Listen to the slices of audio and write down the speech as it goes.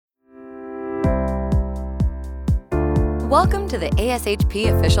Welcome to the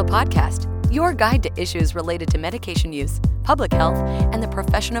ASHP Official Podcast, your guide to issues related to medication use, public health, and the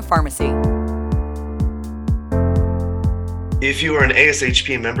profession of pharmacy. If you are an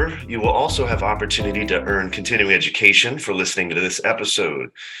ASHP member, you will also have opportunity to earn continuing education for listening to this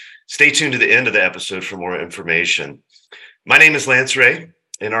episode. Stay tuned to the end of the episode for more information. My name is Lance Ray,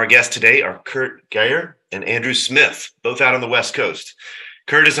 and our guests today are Kurt Geyer and Andrew Smith, both out on the West Coast.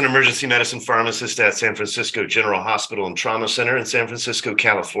 Kurt is an emergency medicine pharmacist at San Francisco General Hospital and Trauma Center in San Francisco,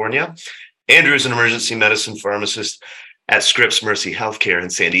 California. Andrew is an emergency medicine pharmacist at Scripps Mercy Healthcare in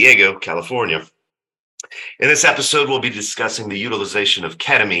San Diego, California. In this episode, we'll be discussing the utilization of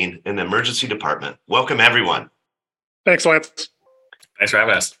ketamine in the emergency department. Welcome, everyone. Thanks, Lance. Thanks for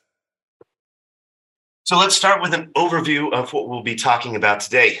having us. So let's start with an overview of what we'll be talking about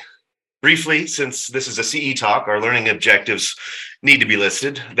today. Briefly, since this is a CE talk, our learning objectives need to be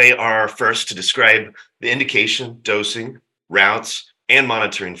listed. They are first to describe the indication, dosing, routes, and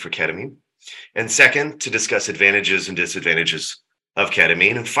monitoring for ketamine. And second, to discuss advantages and disadvantages of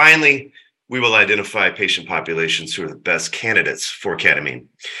ketamine. And finally, we will identify patient populations who are the best candidates for ketamine.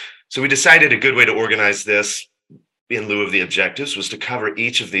 So we decided a good way to organize this in lieu of the objectives was to cover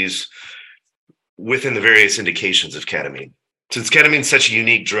each of these within the various indications of ketamine. Since ketamine is such a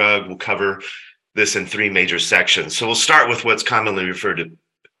unique drug, we'll cover this in three major sections. So we'll start with what's commonly referred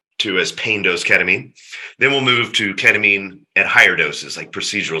to as pain dose ketamine. Then we'll move to ketamine at higher doses, like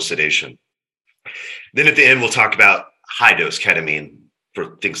procedural sedation. Then at the end, we'll talk about high dose ketamine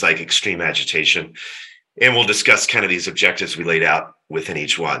for things like extreme agitation. And we'll discuss kind of these objectives we laid out within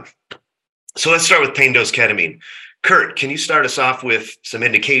each one. So let's start with pain dose ketamine. Kurt, can you start us off with some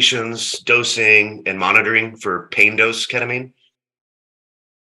indications, dosing, and monitoring for pain dose ketamine?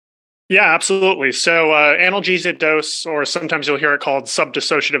 Yeah, absolutely. So analgesic dose, or sometimes you'll hear it called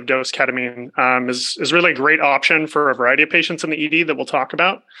subdissociative dose ketamine, is really a great option for a variety of patients in the ED that we'll talk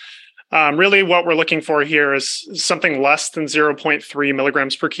about. Really what we're looking for here is something less than 0.3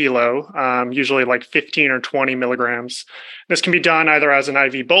 milligrams per kilo, usually like 15 or 20 milligrams. This can be done either as an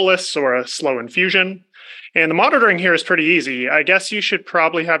IV bolus or a slow infusion. And the monitoring here is pretty easy. I guess you should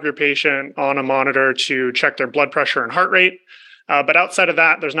probably have your patient on a monitor to check their blood pressure and heart rate. But outside of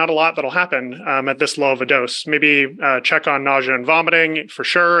that, there's not a lot that'll happen at this low of a dose. Maybe check on nausea and vomiting for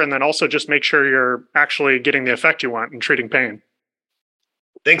sure, and then also just make sure you're actually getting the effect you want and treating pain.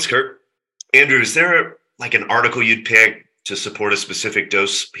 Thanks, Kurt. Andrew, is there like an article you'd pick to support a specific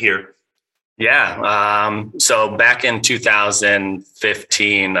dose here? Yeah. So back in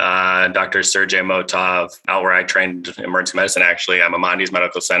 2015, Dr. Sergey Motov, out where I trained in emergency medicine, actually, I'm Maimonides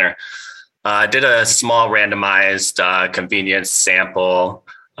Medical Center, did a small randomized convenience sample.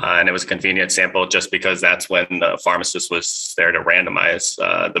 And it was a convenient sample just because that's when the pharmacist was there to randomize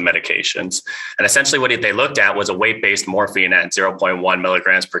the medications. And essentially what they looked at was a weight-based morphine at 0.1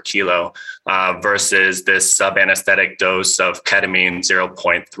 milligrams per kilo versus this sub-anesthetic dose of ketamine,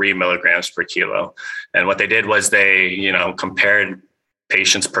 0.3 milligrams per kilo. And what they did was they, compared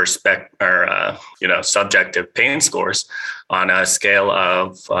patients' subjective pain scores on a scale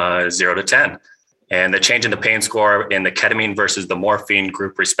of 0 to 10. And the change in the pain score in the ketamine versus the morphine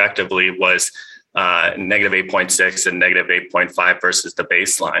group, respectively, was negative 8.6 and negative 8.5 versus the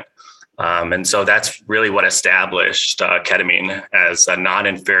baseline. And so that's really what established ketamine as a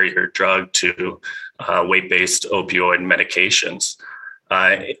non-inferior drug to weight-based opioid medications.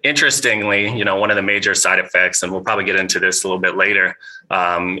 Interestingly, one of the major side effects, and we'll probably get into this a little bit later,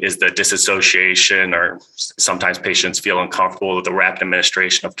 is the disassociation, or sometimes patients feel uncomfortable with the rapid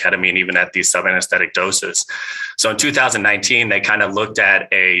administration of ketamine, even at these sub-anesthetic doses. So in 2019, they kind of looked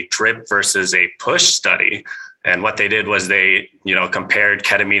at a drip versus a push study. And what they did was they, compared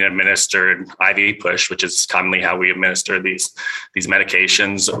ketamine administered IV push, which is commonly how we administer these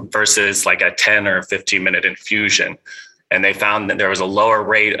medications, versus like a 10 or 15 minute infusion. And they found that there was a lower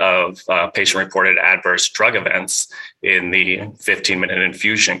rate of patient-reported adverse drug events in the 15-minute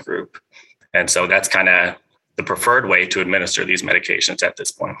infusion group. And so that's kind of the preferred way to administer these medications at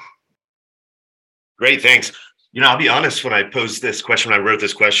this point. Great, thanks. I'll be honest, when I posed this question, when I wrote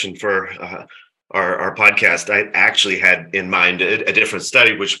this question for our podcast, I actually had in mind a different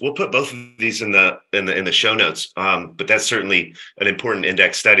study, which we'll put both of these in the show notes. But that's certainly an important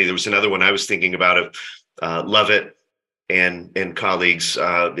index study. There was another one I was thinking about of Lovett and colleagues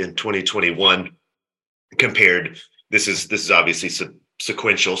in 2021 compared. This is obviously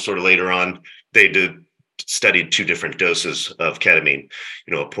sequential. Sort of later on, they studied two different doses of ketamine,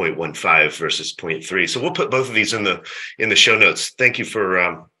 a 0.15 versus 0.3. So we'll put both of these in the show notes. Thank you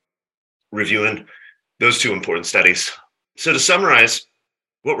for reviewing those two important studies. So to summarize,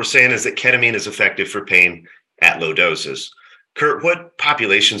 what we're saying is that ketamine is effective for pain at low doses. Kurt, what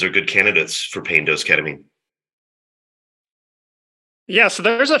populations are good candidates for pain dose ketamine? Yeah, so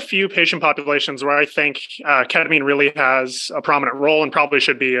there's a few patient populations where I think ketamine really has a prominent role and probably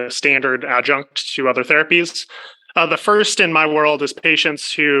should be a standard adjunct to other therapies. The first in my world is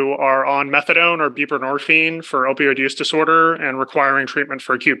patients who are on methadone or buprenorphine for opioid use disorder and requiring treatment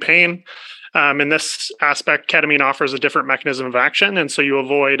for acute pain. In this aspect, ketamine offers a different mechanism of action, and so you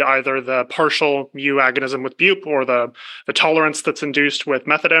avoid either the partial mu agonism with bup or the tolerance that's induced with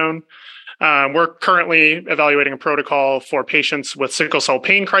methadone. We're currently evaluating a protocol for patients with sickle cell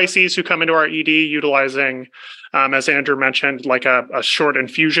pain crises who come into our ED utilizing, as Andrew mentioned, like a short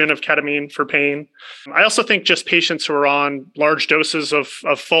infusion of ketamine for pain. I also think just patients who are on large doses of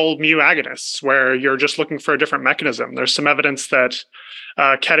full mu agonists, where you're just looking for a different mechanism. There's some evidence that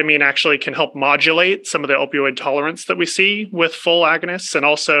ketamine actually can help modulate some of the opioid tolerance that we see with full agonists and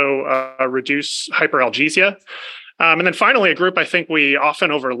also reduce hyperalgesia. And then finally, a group I think we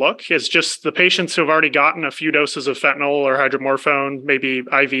often overlook is just the patients who have already gotten a few doses of fentanyl or hydromorphone, maybe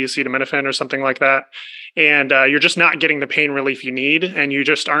IV acetaminophen or something like that. And you're just not getting the pain relief you need, and you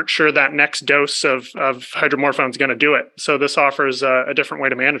just aren't sure that next dose of hydromorphone is going to do it. So this offers a different way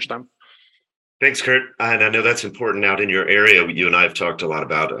to manage them. Thanks, Kurt. And I know that's important out in your area. You and I have talked a lot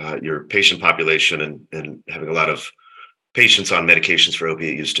about your patient population and having a lot of patients on medications for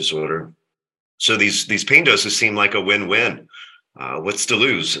opiate use disorder. So these pain doses seem like a win-win. What's to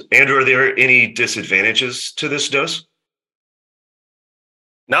lose? Andrew, are there any disadvantages to this dose?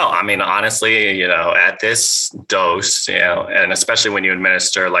 No, I mean, honestly, at this dose, and especially when you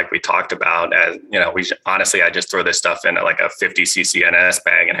administer, like we talked about, I just throw this stuff in like a 50 cc NS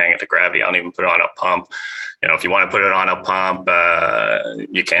bag and hang it to gravity. I don't even put it on a pump. If you want to put it on a pump,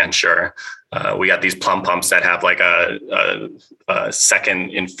 you can, sure. We got these plum pumps that have like a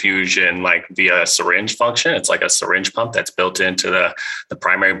second infusion, like via syringe function. It's like a syringe pump that's built into the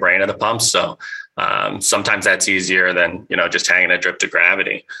primary brain of the pump. So sometimes that's easier than, just hanging a drip to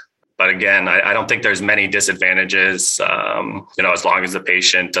gravity. But again, I don't think there's many disadvantages, as long as the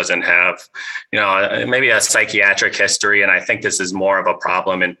patient doesn't have, maybe a psychiatric history. And I think this is more of a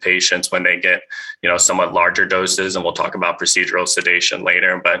problem in patients when they get, somewhat larger doses. And we'll talk about procedural sedation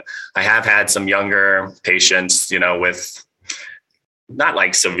later. But I have had some younger patients, with not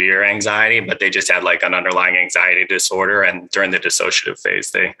like severe anxiety, but they just had like an underlying anxiety disorder. And during the dissociative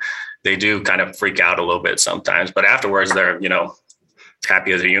phase, they do kind of freak out a little bit sometimes. But afterwards, they're,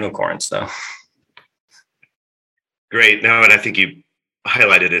 happy as a unicorn. So great. No, and I think you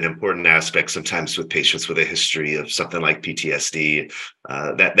highlighted an important aspect sometimes with patients with a history of something like PTSD.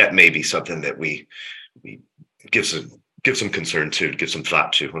 That may be something that we give some concern to, give some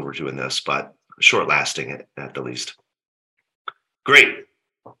thought to when we're doing this, but short lasting at the least. Great.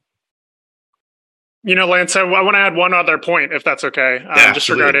 Lance, I want to add one other point, if that's okay, just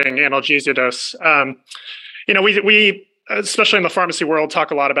regarding analgesia dose. We especially in the pharmacy world,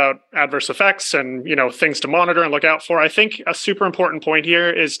 talk a lot about adverse effects and, things to monitor and look out for. I think a super important point here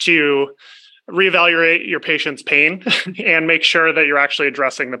is to reevaluate your patient's pain and make sure that you're actually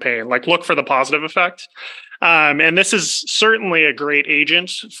addressing the pain. Like, look for the positive effect. And this is certainly a great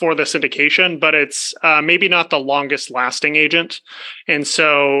agent for this indication, but it's maybe not the longest lasting agent. And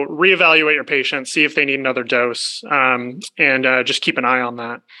so reevaluate your patient, see if they need another dose, and just keep an eye on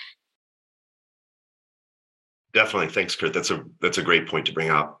that. Definitely. Thanks, Kurt. That's a great point to bring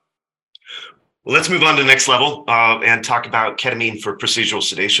up. Well, let's move on to the next level and talk about ketamine for procedural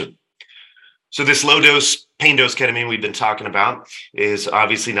sedation. So this low dose pain dose ketamine we've been talking about is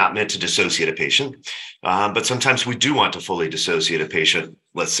obviously not meant to dissociate a patient, but sometimes we do want to fully dissociate a patient,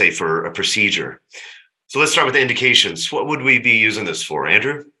 let's say for a procedure. So let's start with the indications. What would we be using this for,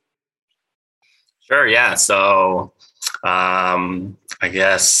 Andrew? Sure. Yeah. So I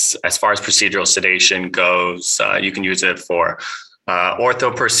guess as far as procedural sedation goes, you can use it for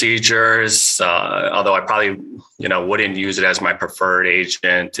ortho procedures, although I probably, wouldn't use it as my preferred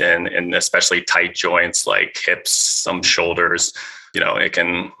agent in especially tight joints like hips, some shoulders. It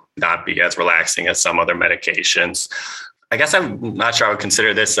can not be as relaxing as some other medications. I guess I'm not sure I would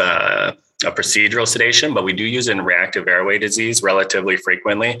consider this a procedural sedation, but we do use it in reactive airway disease relatively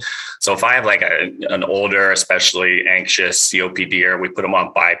frequently. So if I have like an older, especially anxious COPDer, we put them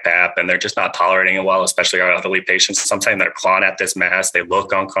on BiPAP and they're just not tolerating it well, especially our elderly patients. Sometimes they're clawing at this mask. They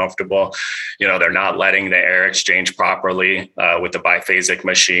look uncomfortable. They're not letting the air exchange properly with the biphasic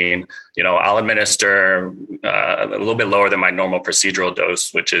machine. I'll administer a little bit lower than my normal procedural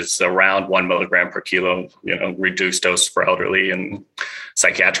dose, which is around 1 milligram per kilo, reduced dose for elderly and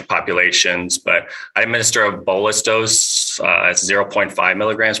psychiatric population. medications, but I administer a bolus dose at 0.5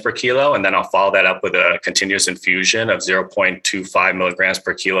 milligrams per kilo, and then I'll follow that up with a continuous infusion of 0.25 milligrams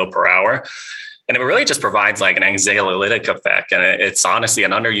per kilo per hour. And it really just provides like an anxiolytic effect. And it's honestly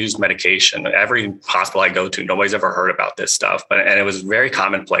an underused medication. Every hospital I go to, nobody's ever heard about this stuff, and it was very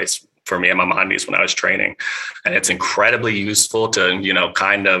commonplace for me and Maimonides when I was training. And it's incredibly useful to,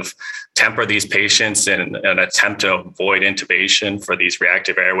 kind of temper these patients in an attempt to avoid intubation for these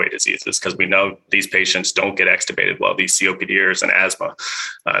reactive airway diseases, because we know these patients don't get extubated well, these COPDers and asthma.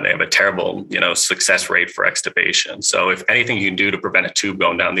 They have a terrible, success rate for extubation. So if anything you can do to prevent a tube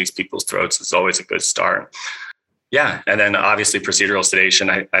going down these people's throats is always a good start. Yeah. And then obviously procedural sedation.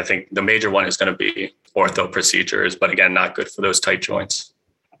 I think the major one is going to be ortho procedures, but again, not good for those tight joints.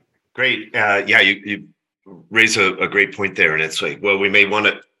 Great. You raise a great point there. And it's like, well, we may want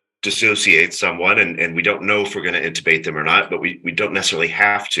to dissociate someone and we don't know if we're going to intubate them or not, but we don't necessarily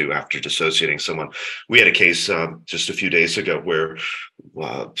have to after dissociating someone. We had a case just a few days ago where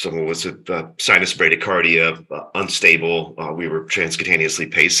someone was with sinus bradycardia, unstable. We were transcutaneously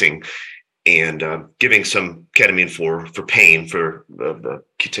pacing and giving some ketamine for pain for the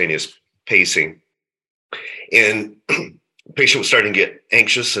cutaneous pacing. And the patient was starting to get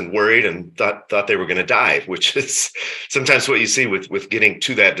anxious and worried and thought they were going to die, which is sometimes what you see with getting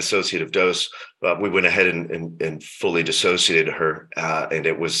to that dissociative dose. We went ahead and fully dissociated her, and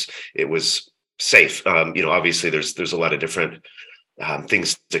it was safe. Obviously there's a lot of different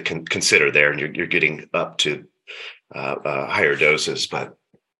things to consider there, and you're getting up to higher doses. But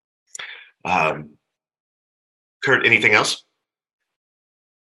Kurt, anything else?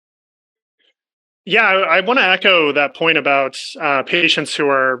 Yeah, I want to echo that point about patients who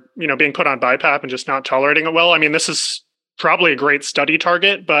are, being put on BiPAP and just not tolerating it well. I mean, this is probably a great study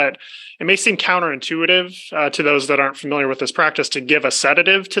target, but it may seem counterintuitive to those that aren't familiar with this practice to give a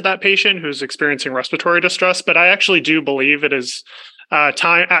sedative to that patient who's experiencing respiratory distress. But I actually do believe it is at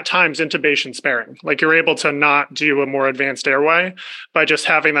times intubation sparing. Like you're able to not do a more advanced airway by just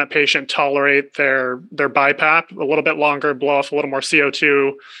having that patient tolerate their BiPAP a little bit longer, blow off a little more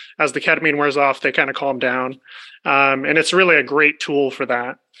CO2. As the ketamine wears off, they kind of calm down. And it's really a great tool for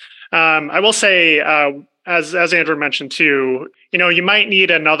that. I will say, as Andrew mentioned too, you might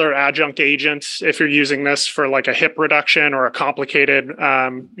need another adjunct agent if you're using this for like a hip reduction or a complicated,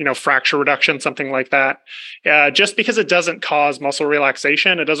 fracture reduction, something like that. Just because it doesn't cause muscle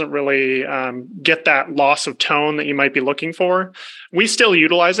relaxation, it doesn't really get that loss of tone that you might be looking for. We still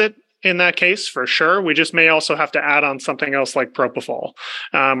utilize it in that case, for sure. We just may also have to add on something else like propofol,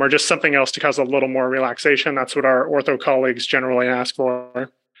 or just something else to cause a little more relaxation. That's what our ortho colleagues generally ask for.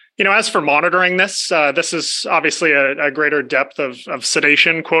 As for monitoring this, this is obviously a greater depth of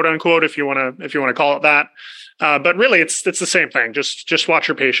sedation, quote unquote, if you want to call it that. But really, it's the same thing. Just watch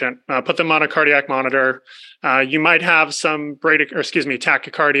your patient, put them on a cardiac monitor. You might have some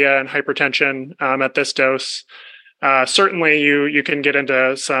tachycardia and hypertension at this dose. Certainly, you can get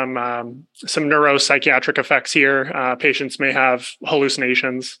into some neuropsychiatric effects here. Patients may have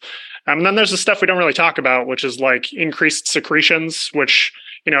hallucinations. And then there's the stuff we don't really talk about, which is like increased secretions, which,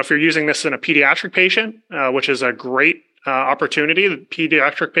 if you're using this in a pediatric patient, which is a great opportunity, the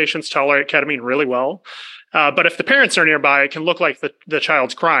pediatric patients tolerate ketamine really well. But if the parents are nearby, it can look like the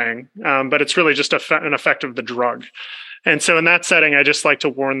child's crying, but it's really just an effect of the drug. And so in that setting, I just like to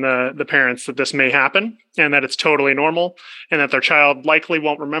warn the parents that this may happen and that it's totally normal and that their child likely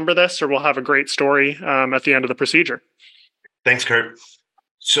won't remember this or will have a great story at the end of the procedure. Thanks, Kurt.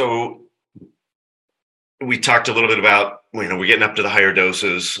 So we talked a little bit about, we're getting up to the higher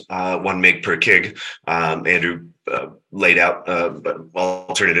doses, 1 mg per kg. Andrew laid out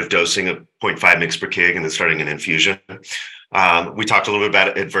alternative dosing of 0.5 mg per kg and then starting an infusion. We talked a little bit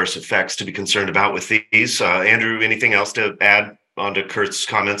about adverse effects to be concerned about with these. Andrew, anything else to add on to Kurt's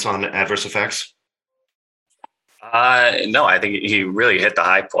comments on adverse effects? No, I think he really hit the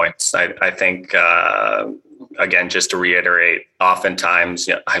high points. I think, again, just to reiterate, oftentimes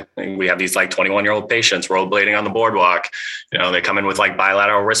we have these like 21-year-old patients rollerblading on the boardwalk. They come in with like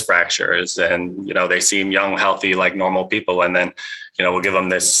bilateral wrist fractures and, they seem young, healthy, like normal people. And then, we'll give them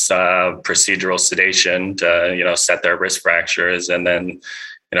this procedural sedation to, set their wrist fractures. And then,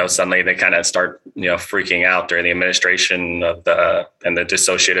 suddenly they kind of start, freaking out during the administration of the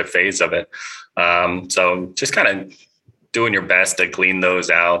dissociative phase of it. So just kind of doing your best to clean those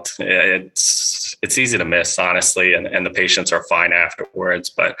out. It's easy to miss, honestly, and the patients are fine afterwards.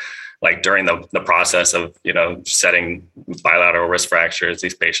 But like during the process of, setting bilateral wrist fractures,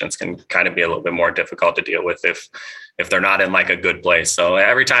 these patients can kind of be a little bit more difficult to deal with if they're not in like a good place. So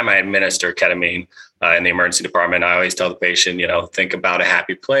every time I administer ketamine in the emergency department, I always tell the patient, think about a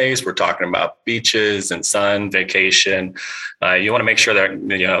happy place. We're talking about beaches and sun, vacation. You want to make sure that,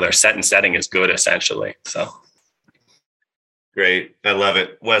 their setting is good, essentially. So. Great. I love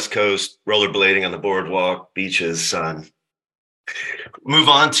it. West Coast, rollerblading on the boardwalk, beaches, sun. Move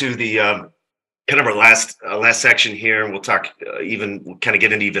on to the kind of our last section here. And we'll talk we'll kind of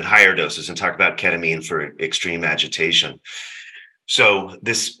get into even higher doses and talk about ketamine for extreme agitation. So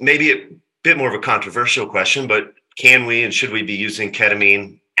this may be a bit more of a controversial question, but can we and should we be using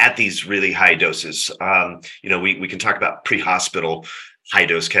ketamine at these really high doses? We can talk about pre-hospital high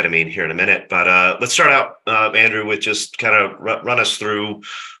dose ketamine here in a minute, but let's start out, Andrew, with just kind of run us through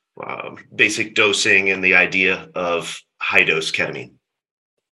basic dosing and the idea of high dose ketamine.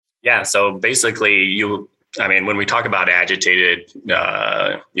 Yeah. So basically when we talk about agitated,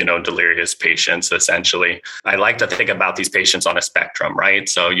 delirious patients, essentially, I like to think about these patients on a spectrum, right?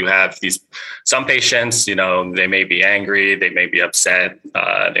 So you have some patients, they may be angry, they may be upset,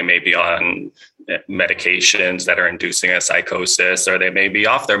 they may be on medications that are inducing a psychosis, or they may be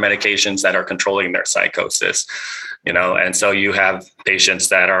off their medications that are controlling their psychosis, and so you have patients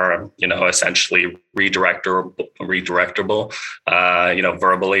that are, essentially redirectable,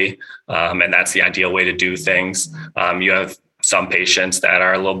 verbally. And that's the ideal way to do things. You have some patients that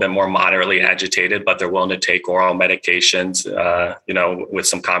are a little bit more moderately agitated, but they're willing to take oral medications, with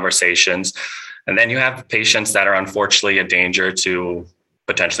some conversations. And then you have patients that are unfortunately a danger to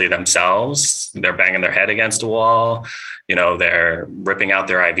potentially themselves. They're banging their head against a wall, they're ripping out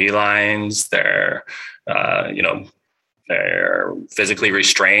their IV lines, they're physically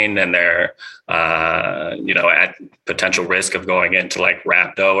restrained, and they're, at potential risk of going into like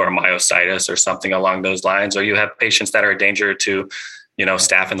rhabdo or myositis or something along those lines. Or you have patients that are a danger to,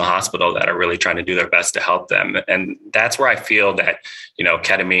 staff in the hospital that are really trying to do their best to help them. And that's where I feel that,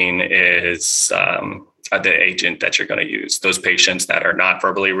 ketamine is the agent that you're going to use. Those patients that are not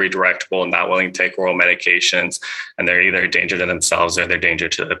verbally redirectable and not willing to take oral medications, and they're either a danger to themselves or they're a danger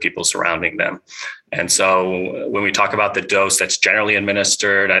to the people surrounding them. And so when we talk about the dose that's generally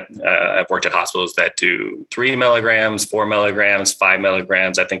administered, I've worked at hospitals that do 3 milligrams, 4 milligrams, 5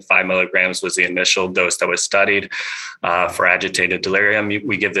 milligrams. I think 5 milligrams was the initial dose that was studied for agitated delirium.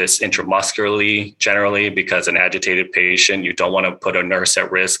 We give this intramuscularly generally because an agitated patient, you don't want to put a nurse at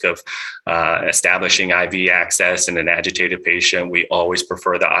risk of establishing IV access in an agitated patient. We always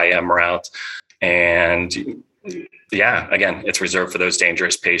prefer the IM route. And yeah, again, it's reserved for those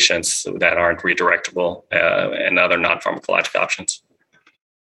dangerous patients that aren't redirectable and other non-pharmacologic options.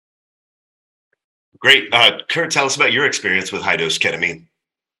 Great. Kurt, tell us about your experience with high-dose ketamine.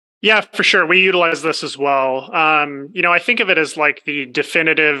 Yeah, for sure. We utilize this as well. I think of it as like the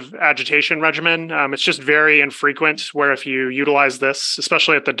definitive agitation regimen. It's just very infrequent where if you utilize this,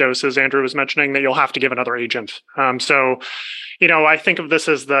 especially at the doses Andrew was mentioning, that you'll have to give another agent. I think of this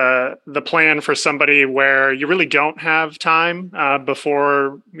as the plan for somebody where you really don't have time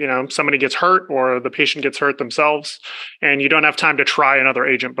before, somebody gets hurt or the patient gets hurt themselves, and you don't have time to try another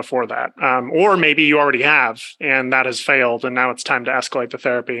agent before that. Or maybe you already have, and that has failed, and now it's time to escalate the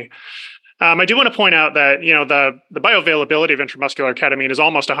therapy. I do want to point out that, the bioavailability of intramuscular ketamine is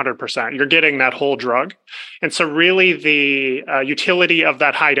almost 100%. You're getting that whole drug. And so really the utility of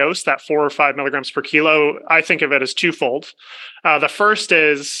that high dose, that 4 or 5 milligrams per kilo, I think of it as twofold. The first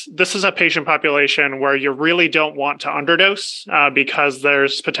is this is a patient population where you really don't want to underdose because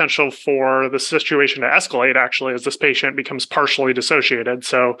there's potential for the situation to escalate, actually, as this patient becomes partially dissociated.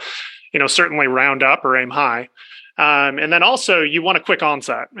 So, certainly round up or aim high. And then also you want a quick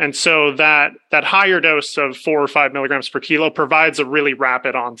onset. And so that higher dose of 4 or 5 milligrams per kilo provides a really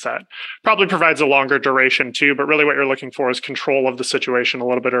rapid onset, probably provides a longer duration too, but really what you're looking for is control of the situation a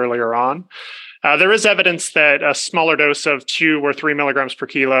little bit earlier on. There is evidence that a smaller dose of 2 or 3 milligrams per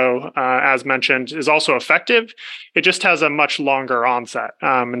kilo, as mentioned, is also effective. It just has a much longer onset.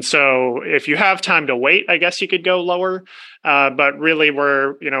 And so if you have time to wait, I guess you could go lower. But really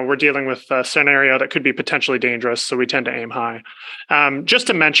we're dealing with a scenario that could be potentially dangerous. So we tend to aim high. Just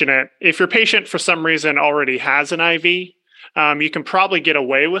to mention it, if your patient for some reason already has an IV, you can probably get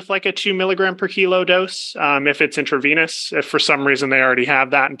away with like a 2 milligram per kilo dose if it's intravenous, if for some reason they already have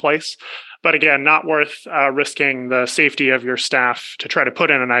that in place. But again, not worth risking the safety of your staff to try to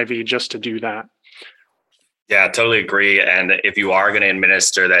put in an IV just to do that. Yeah, totally agree. And if you are going to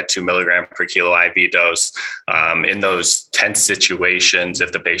administer that 2 milligram per kilo IV dose in those tense situations,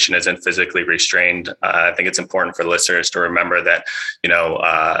 if the patient isn't physically restrained, I think it's important for listeners to remember that,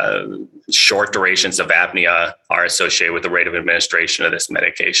 short durations of apnea are associated with the rate of administration of this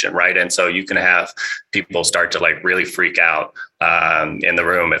medication, right? And so you can have people start to really freak out in the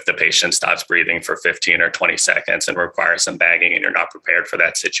room if the patient stops breathing for 15 or 20 seconds and requires some bagging and you're not prepared for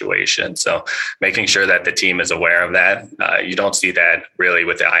that situation. So making sure that the team is aware of that. You don't see that really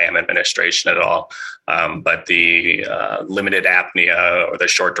with the IM administration at all. But the limited apnea or the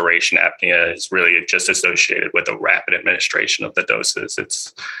short duration apnea is really just associated with the rapid administration of the doses.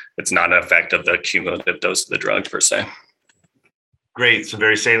 It's not an effect of the cumulative dose of the drug per se. Great. Some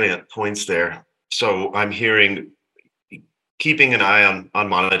very salient points there. So I'm hearing keeping an eye on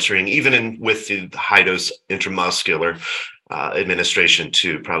monitoring, even with the high dose intramuscular administration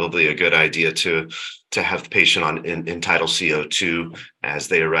too, probably a good idea to have the patient in tidal CO2 as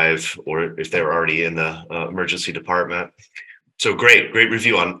they arrive, or if they're already in the emergency department. So great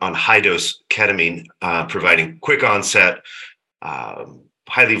review on high dose ketamine, providing quick onset,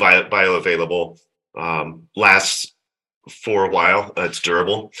 highly bioavailable, lasts for a while. It's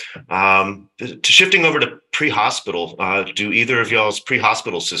durable. Shifting over to pre-hospital, do either of y'all's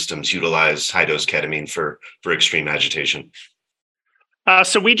pre-hospital systems utilize high-dose ketamine for extreme agitation?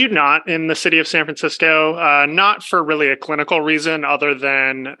 So we do not in the city of San Francisco, not for really a clinical reason other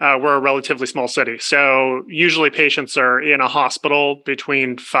than we're a relatively small city. So usually patients are in a hospital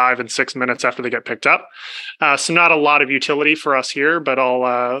between 5 and 6 minutes after they get picked up. So not a lot of utility for us here, but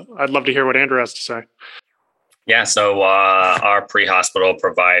I'd love to hear what Andrew has to say. Yeah, so our pre-hospital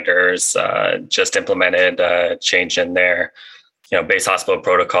providers just implemented a change in their base hospital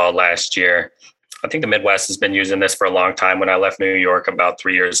protocol last year. I think the Midwest has been using this for a long time. When I left New York about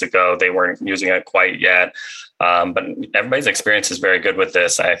 3 years ago, they weren't using it quite yet. But everybody's experience is very good with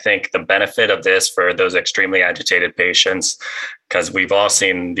this. I think the benefit of this for those extremely agitated patients, because we've all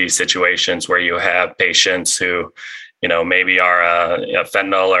seen these situations where you have patients who maybe are a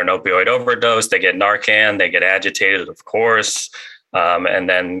fentanyl or an opioid overdose. They get Narcan, they get agitated, of course. And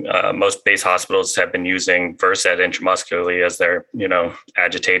then most base hospitals have been using Versed intramuscularly as their,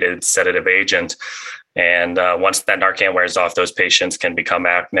 agitated sedative agent. And once that Narcan wears off, those patients can become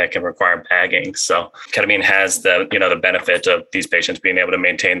apneic and require bagging. So ketamine has the benefit of these patients being able to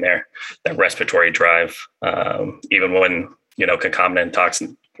maintain their respiratory drive, even when, concomitant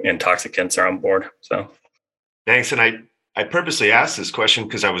intoxicants are on board. So. Thanks. And I purposely asked this question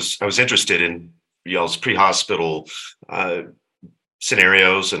because I was interested in y'all's pre-hospital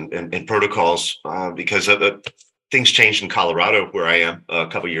scenarios and protocols because things changed in Colorado, where I am a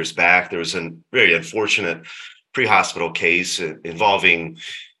couple of years back. There was a very unfortunate pre-hospital case involving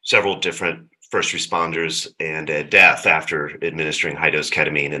several different first responders and a death after administering high-dose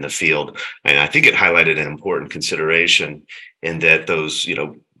ketamine in the field. And I think it highlighted an important consideration in that those,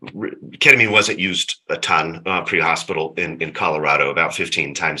 ketamine wasn't used a ton pre-hospital in Colorado, about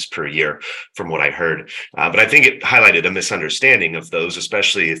 15 times per year from what I heard. But I think it highlighted a misunderstanding of those,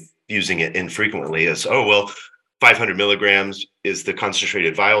 especially if using it infrequently as, 500 milligrams is the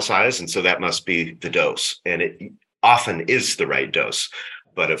concentrated vial size. And so that must be the dose. And it often is the right dose.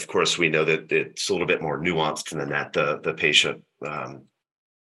 But of course, we know that it's a little bit more nuanced than that. The patient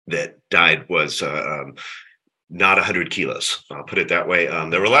that died was not 100 kilos, I'll put it that way.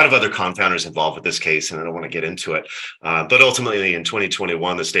 There were a lot of other confounders involved with this case, and I don't want to get into it. But ultimately, in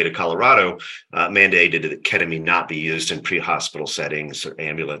 2021, the state of Colorado mandated that ketamine not be used in pre-hospital settings or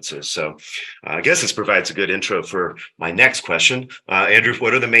ambulances. So I guess this provides a good intro for my next question. Andrew,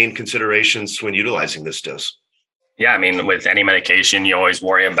 what are the main considerations when utilizing this dose? Yeah, I mean, with any medication, you always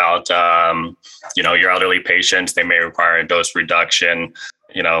worry about, your elderly patients. They may require a dose reduction.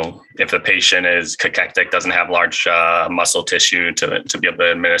 If the patient is cachectic, doesn't have large muscle tissue to be able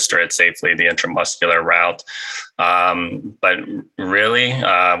to administer it safely, the intramuscular route. But really,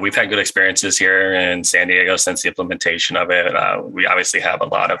 we've had good experiences here in San Diego since the implementation of it. We obviously have a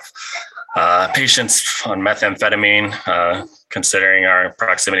lot of patients on methamphetamine, considering our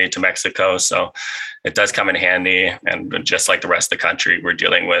proximity to Mexico. So it does come in handy. And just like the rest of the country, we're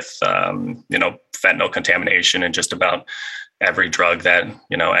dealing with, fentanyl contamination in just about every drug that,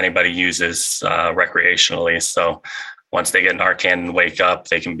 anybody uses recreationally. So once they get Narcan and wake up,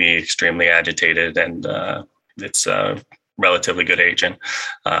 they can be extremely agitated, and it's a relatively good agent.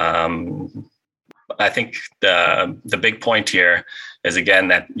 I think the big point here is, again,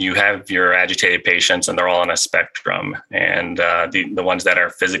 that you have your agitated patients and they're all on a spectrum. And the ones that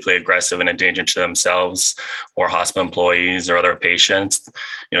are physically aggressive and a danger to themselves or hospital employees or other patients,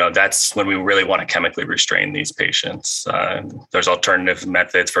 that's when we really want to chemically restrain these patients. There's alternative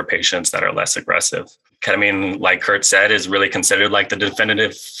methods for patients that are less aggressive. Ketamine, like Kurt said, is really considered like the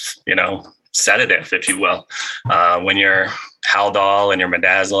definitive, sedative, if you will. When your Haldol and your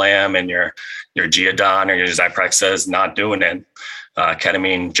Midazolam and your Geodon or your Zyprexa is not doing it,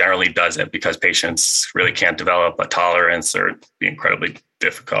 ketamine generally does it, because patients really can't develop a tolerance, or it'd be incredibly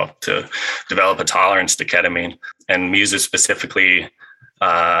difficult to develop a tolerance to ketamine. And we use it specifically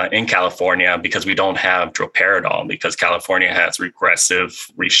in California because we don't have droperidol, because California has regressive,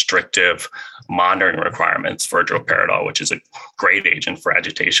 restrictive monitoring requirements for droperidol, which is a great agent for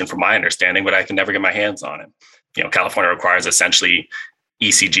agitation from my understanding, but I can never get my hands on it. California requires essentially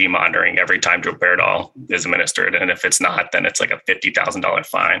ECG monitoring every time droperidol is administered. And if it's not, then it's like a $50,000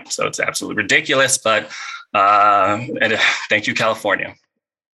 fine. So it's absolutely ridiculous, but and thank you, California.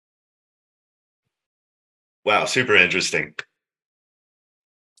 Wow, super interesting.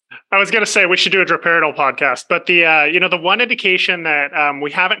 I was going to say we should do a droperidol podcast, but the one indication that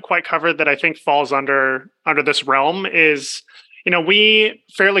we haven't quite covered that I think falls under this realm is, we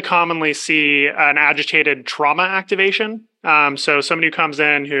fairly commonly see an agitated trauma activation. So somebody who comes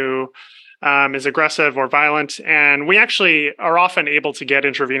in who is aggressive or violent, and we actually are often able to get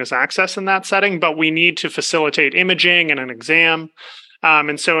intravenous access in that setting, but we need to facilitate imaging and an exam.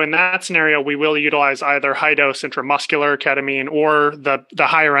 And so in that scenario, we will utilize either high-dose intramuscular ketamine or the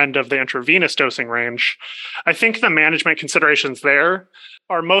higher end of the intravenous dosing range. I think the management considerations there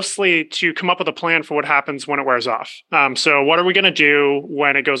are mostly to come up with a plan for what happens when it wears off. So what are we going to do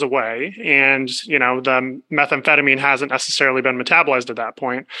when it goes away? And, the methamphetamine hasn't necessarily been metabolized at that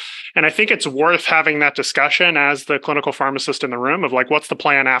point. And I think it's worth having that discussion as the clinical pharmacist in the room of what's the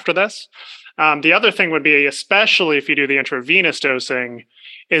plan after this? The other thing would be, especially if you do the intravenous dosing,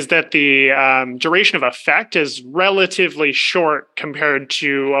 is that the duration of effect is relatively short compared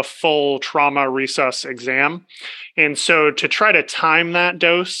to a full trauma resus exam. And so to try to time that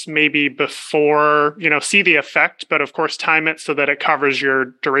dose maybe before, see the effect, but of course time it so that it covers your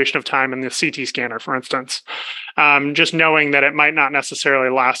duration of time in the CT scanner, for instance. Just knowing that it might not necessarily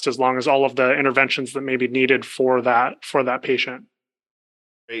last as long as all of the interventions that may be needed for that patient.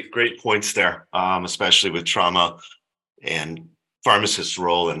 Great points there, especially with trauma and pharmacist's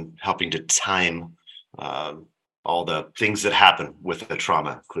role in helping to time all the things that happen with the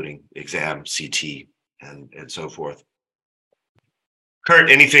trauma, including exam, CT, and so forth. Kurt,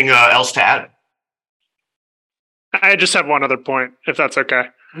 anything else to add? I just have one other point, if that's okay.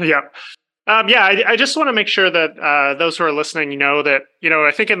 Yeah. I just want to make sure that those who are listening know that,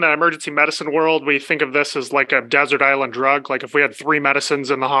 I think in the emergency medicine world, we think of this as like a desert island drug. Like if we had 3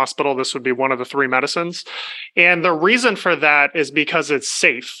 medicines in the hospital, this would be one of the 3 medicines. And the reason for that is because it's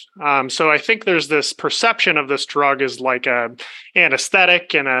safe. So I think there's this perception of this drug as like a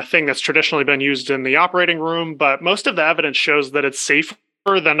anesthetic and a thing that's traditionally been used in the operating room. But most of the evidence shows that it's safe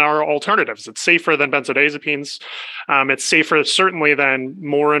than our alternatives. It's safer than benzodiazepines. It's safer certainly than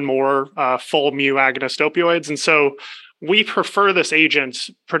more and more full mu agonist opioids. And so we prefer this agent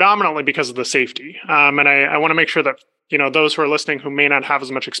predominantly because of the safety. And I want to make sure that those who are listening who may not have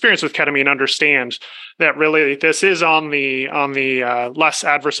as much experience with ketamine understand that really this is on the less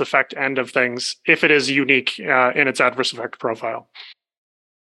adverse effect end of things if it is unique in its adverse effect profile.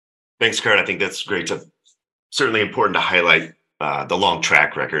 Thanks, Kurt. I think that's great. Certainly important to highlight the long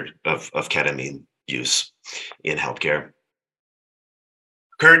track record of ketamine use in healthcare.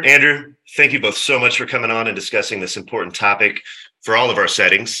 Kurt, Andrew, thank you both so much for coming on and discussing this important topic for all of our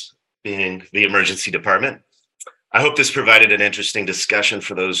settings, being the emergency department. I hope this provided an interesting discussion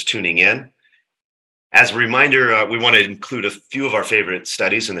for those tuning in. As a reminder, we want to include a few of our favorite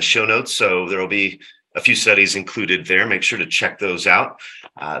studies in the show notes, so there will be a few studies included there. Make sure to check those out.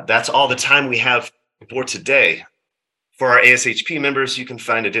 That's all the time we have for today. For our ASHP members, you can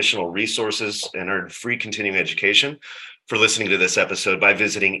find additional resources and earn free continuing education for listening to this episode by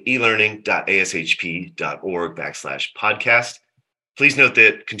visiting elearning.ashp.org/podcast. Please note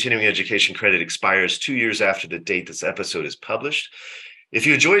that continuing education credit expires 2 years after the date this episode is published. If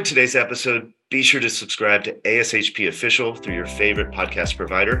you enjoyed today's episode, be sure to subscribe to ASHP Official through your favorite podcast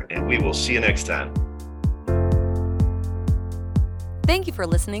provider, and we will see you next time. Thank you for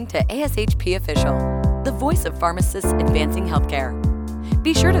listening to ASHP Official, the voice of pharmacists advancing healthcare.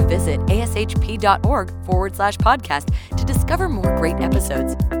 Be sure to visit ashp.org/podcast to discover more great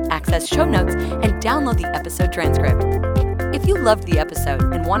episodes, access show notes, and download the episode transcript. If If you loved the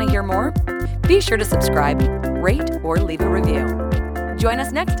episode and want to hear more, be sure to subscribe, rate, or leave a review. Join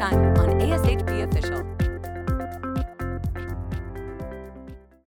us next time on ASHP Official.